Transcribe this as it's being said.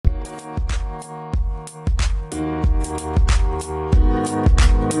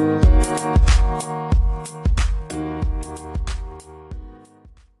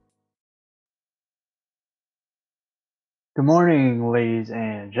Good morning, ladies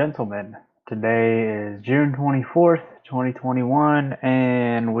and gentlemen. Today is June 24th, 2021,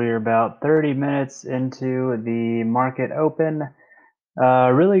 and we're about 30 minutes into the market open.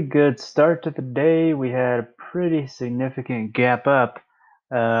 Really good start to the day. We had a pretty significant gap up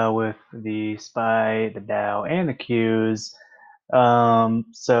with the SPY, the Dow, and the Qs.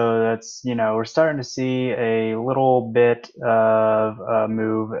 So we're starting to see a little bit of a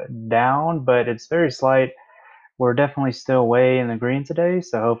move down, but it's very slight. We're definitely still way in the green today,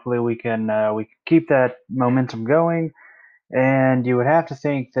 so hopefully we can keep that momentum going. And you would have to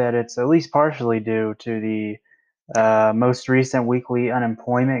think that it's at least partially due to the most recent weekly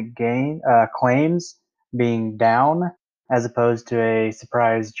unemployment gain claims being down, as opposed to a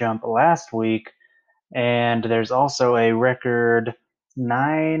surprise jump last week. And there's also a record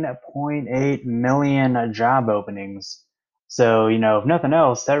 9.8 million job openings. So, if nothing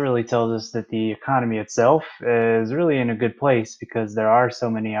else, that really tells us that the economy itself is really in a good place because there are so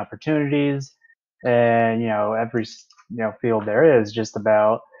many opportunities, and every field there is just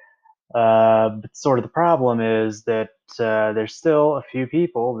about. But sort of the problem is that there's still a few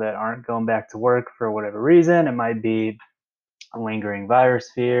people that aren't going back to work for whatever reason. It might be lingering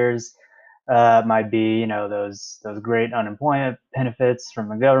virus fears. It might be, those great unemployment benefits from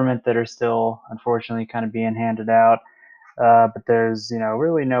the government that are still, unfortunately, kind of being handed out. But there's,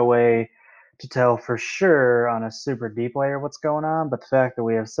 really no way to tell for sure on a super deep layer what's going on. But the fact that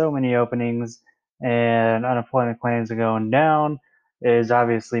we have so many openings and unemployment claims are going down is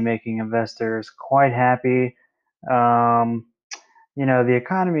obviously making investors quite happy. Um, the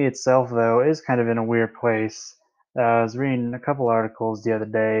economy itself, though, is kind of in a weird place. I was reading a couple articles the other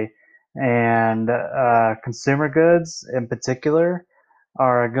day, and consumer goods in particular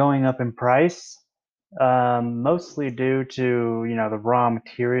are going up in price, mostly due to the raw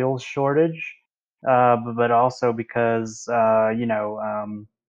materials shortage, but also because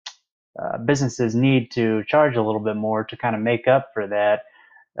businesses need to charge a little bit more to kind of make up for that.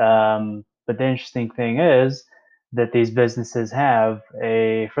 But the interesting thing is that these businesses have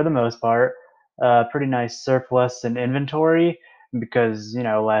for the most part, a pretty nice surplus in inventory because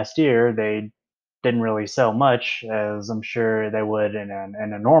last year they didn't really sell much, as I'm sure they would in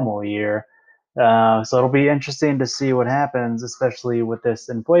a normal year. So it'll be interesting to see what happens, especially with this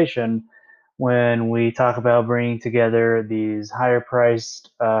inflation, when we talk about bringing together these higher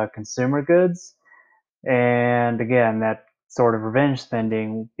priced consumer goods. And again, that sort of revenge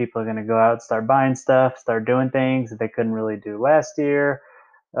spending, people are going to go out, start buying stuff, start doing things that they couldn't really do last year.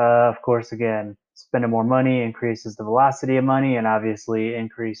 Of course, again, spending more money increases the velocity of money and obviously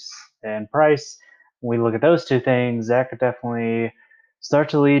increase in price. When we look at those two things, that could definitely start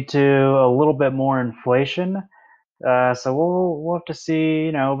to lead to a little bit more inflation. So we'll have to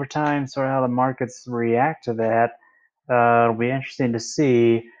see, over time, sort of how the markets react to that. It'll be interesting to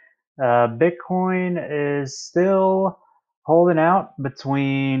see. Bitcoin is still holding out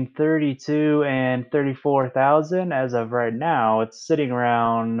between 32 and 34,000 as of right now. It's sitting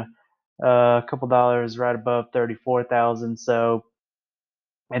around a couple dollars right above 34,000. So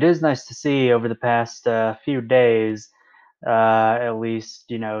it is nice to see over the past few days, at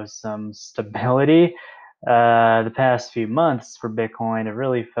least, some stability. The past few months for Bitcoin have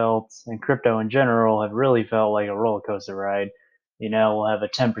really felt, and crypto in general, have really felt like a roller coaster ride. We'll have a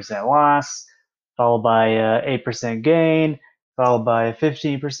 10% loss, followed by a 8% gain, followed by a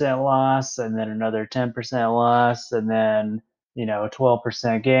 15% loss, and then another 10% loss, and then, a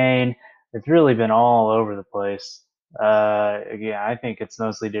 12% gain. It's really been all over the place. Again, I think it's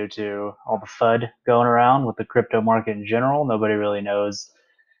mostly due to all the FUD going around with the crypto market in general. Nobody really knows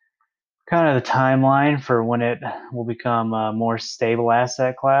kind of the timeline for when it will become a more stable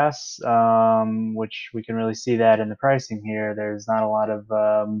asset class, which we can really see that in the pricing here. There's not a lot of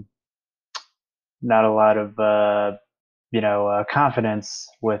confidence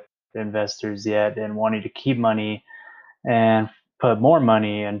with investors yet in wanting to keep money and put more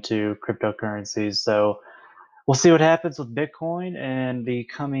money into cryptocurrencies. So we'll see what happens with Bitcoin in the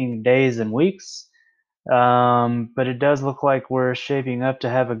coming days and weeks. But it does look like we're shaping up to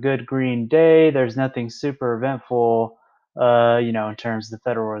have a good green day. There's nothing super eventful, in terms of the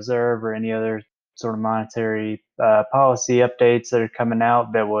Federal Reserve or any other sort of monetary policy updates that are coming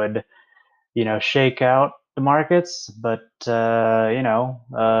out that would, shake out the markets. But, a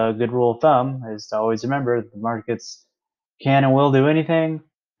good rule of thumb is to always remember that the markets can and will do anything.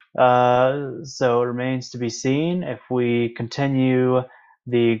 So it remains to be seen if we continue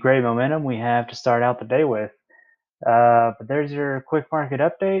the great momentum we have to start out the day with. But there's your quick market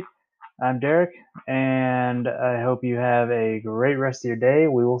update. I'm Derek, and I hope you have a great rest of your day.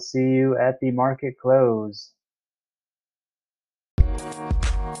 We will see you at the market close.